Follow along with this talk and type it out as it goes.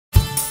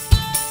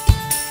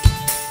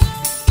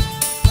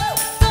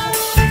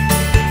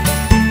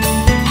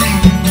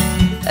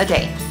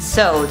Okay,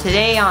 so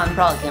today on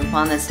Frolic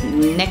Fauna, this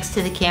next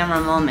to the camera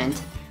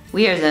moment,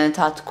 we are going to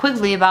talk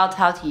quickly about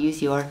how to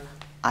use your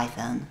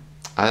iPhone.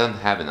 I don't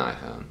have an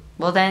iPhone.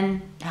 Well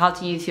then, how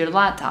to use your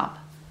laptop.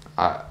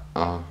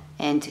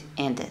 And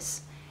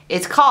this.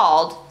 It's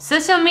called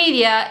Social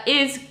Media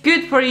is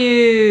Good for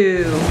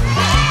You.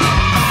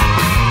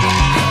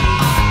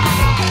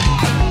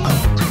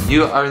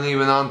 You aren't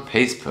even on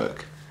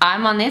Facebook.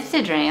 I'm on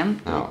Instagram.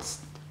 No.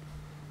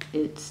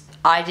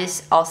 I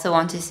just also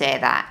want to say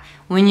that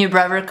when your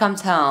brother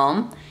comes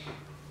home,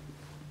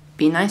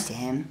 be nice to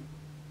him.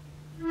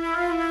 I'll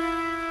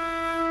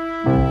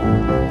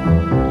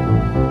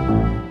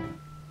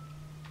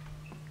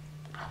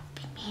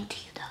be mean to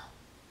you though.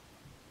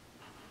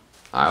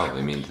 I'll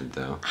be mean to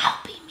though. I'll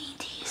be mean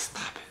to you.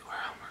 Stop it, we're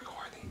on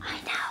recording. I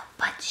know,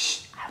 but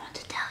shh, I want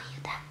to tell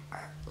you that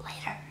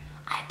later.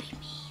 I'd be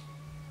mean.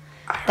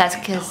 That's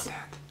because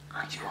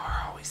you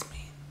are always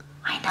mean.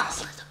 I know a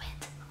little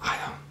bit. I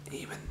don't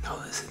even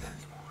notice it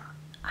anymore.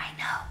 I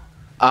know.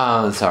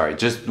 Sorry,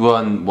 just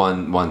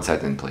one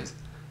second, please.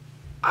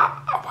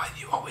 Why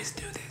do you always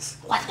do this?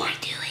 What am I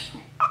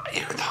doing?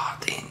 You're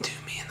talking to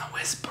me in a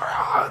whisper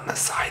on the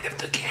side of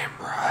the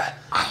camera.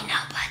 I know,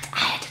 but I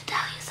had to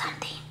tell you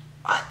something.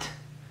 What?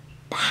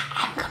 That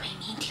I'm gonna be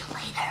mean to you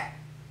later.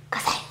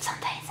 Cause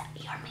sometimes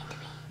you're mean to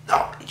me.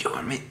 No,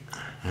 you're mean.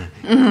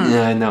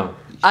 Yeah, I know.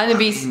 I'm gonna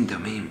be mean to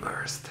me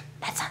first.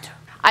 That's not true.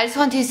 I just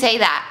want to say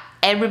that.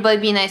 Everybody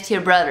be nice to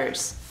your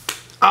brothers.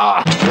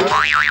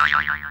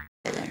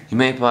 You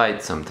may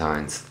fight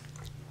sometimes,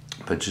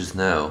 but just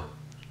know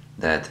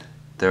that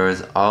there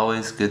is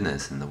always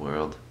goodness in the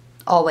world.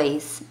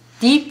 Always.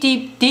 Deep,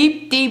 deep,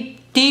 deep,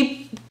 deep,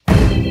 deep.